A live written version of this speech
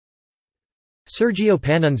Sergio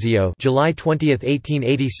Panunzio (July 20,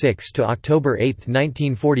 1886 to October 8,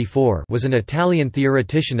 1944) was an Italian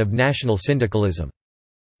theoretician of national syndicalism.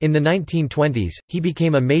 In the 1920s, he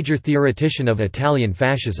became a major theoretician of Italian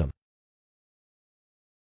fascism.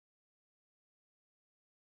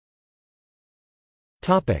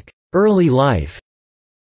 Topic: Early life.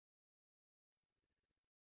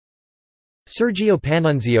 Sergio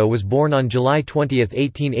Panunzio was born on July 20,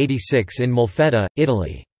 1886 in Molfetta,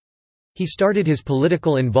 Italy. He started his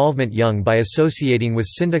political involvement young by associating with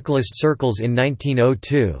syndicalist circles in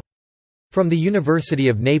 1902. From the University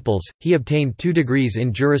of Naples, he obtained 2 degrees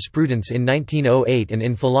in jurisprudence in 1908 and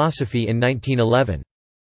in philosophy in 1911.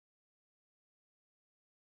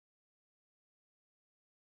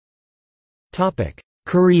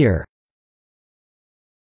 Career.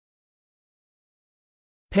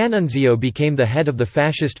 Panunzio became the head of the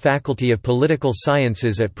fascist Faculty of Political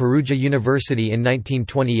Sciences at Perugia University in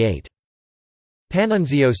 1928.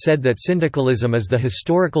 Panunzio said that syndicalism is the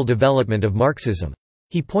historical development of Marxism.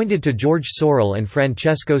 He pointed to George Sorel and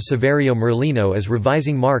Francesco Saverio Merlino as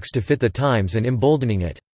revising Marx to fit the times and emboldening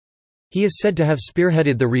it. He is said to have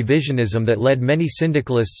spearheaded the revisionism that led many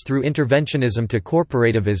syndicalists through interventionism to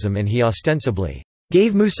corporativism, and he ostensibly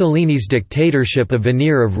gave Mussolini's dictatorship a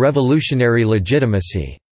veneer of revolutionary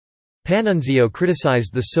legitimacy. Panunzio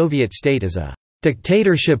criticized the Soviet state as a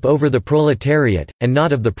dictatorship over the proletariat, and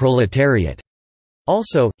not of the proletariat.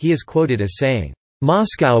 Also, he is quoted as saying,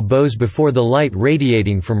 "Moscow bows before the light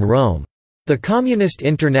radiating from Rome. The Communist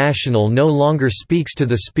International no longer speaks to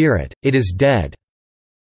the spirit, it is dead."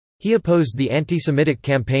 He opposed the anti-Semitic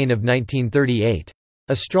campaign of 1938.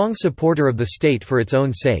 A strong supporter of the state for its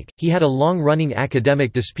own sake, he had a long-running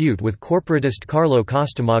academic dispute with corporatist Carlo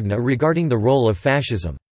Costamagna regarding the role of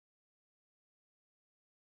fascism.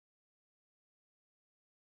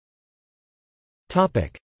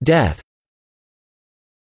 Death.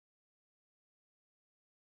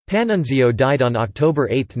 Panunzio died on October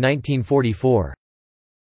 8, 1944.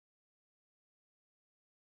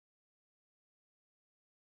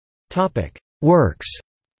 Works.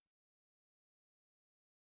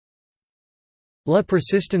 La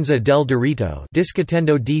persistenza del diritto,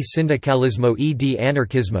 discutendo di sindacalismo e di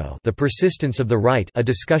anarchismo, The Persistence of the Right, a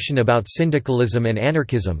discussion about syndicalism and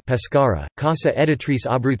anarchism, Pescara, Casa Editrice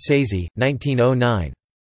Abruzzese, 1909.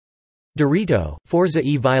 Diritto, Forza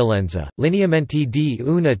e Violenza, Lineamenti di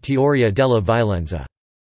una teoria della violenza.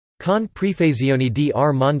 Con prefazioni di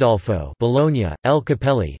R. Mondolfo, Bologna, L.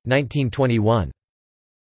 Capelli, 1921.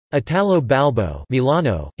 Italo Balbo,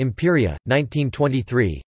 Milano, Imperia,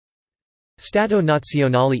 1923. Stato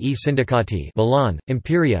Nazionale e Sindacati, Milan,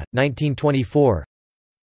 Imperia, 1924.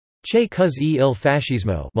 Che cos'è il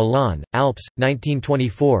fascismo, Milan, Alps,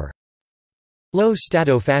 1924. Lo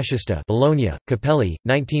Stato fascista, Bologna, Capelli,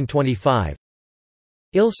 1925.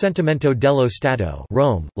 Il sentimento dello Stato,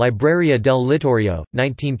 Rome, Libreria del Littorio,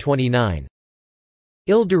 1929.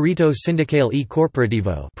 Il diritto sindacale e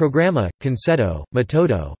corporativo, Programma, Concetto,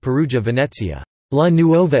 Metodo, Perugia, Venezia. La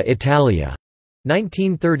Nuova Italia,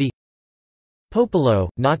 1930. Popolo,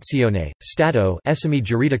 Nazione, Stato, Esame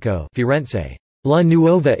Giuridico, Firenze. La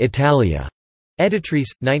Nuova Italia,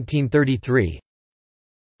 Editrice, 1933.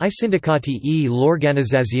 I sindacati e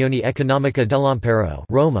l'organizzazione economica dell'impero,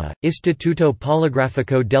 Roma, Istituto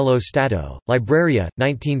Poligrafico dello Stato, Libreria,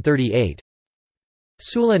 1938.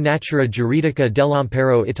 Sulla natura giuridica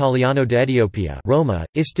dell'impero italiano d'Etiopia, Roma,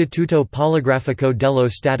 Istituto Poligrafico dello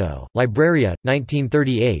Stato, Libreria,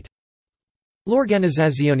 1938.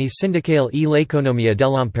 L'organizzazione sindacale e l'economia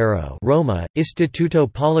dell'impero, Roma, Istituto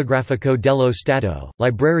Poligrafico dello Stato,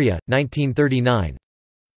 Libreria, 1939.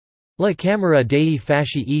 La Camera dei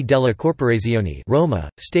Fasci e delle Corporazioni, Roma,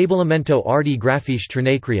 Stabilimento Arti Grafici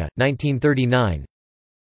Trinacria, 1939.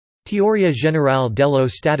 Teoria generale dello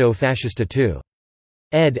Stato fascista 2.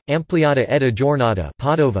 Ed. Ampliata ed aggiornata,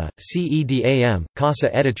 Padova, CEDAM, Casa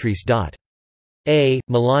Editrice. A.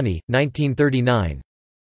 Milani, 1939.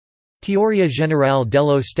 Teoria generale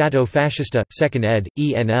dello Stato fascista, 2nd ed.,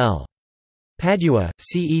 ENL. Padua,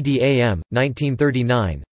 CEDAM,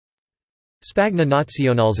 1939. Spagna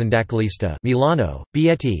Nazionalsindacalista, Milano,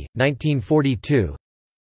 Bieti, 1942.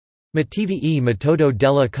 Motivi e metodo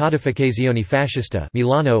della codificazione fascista,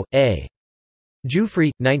 Milano, A.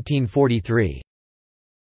 Giuffre, 1943.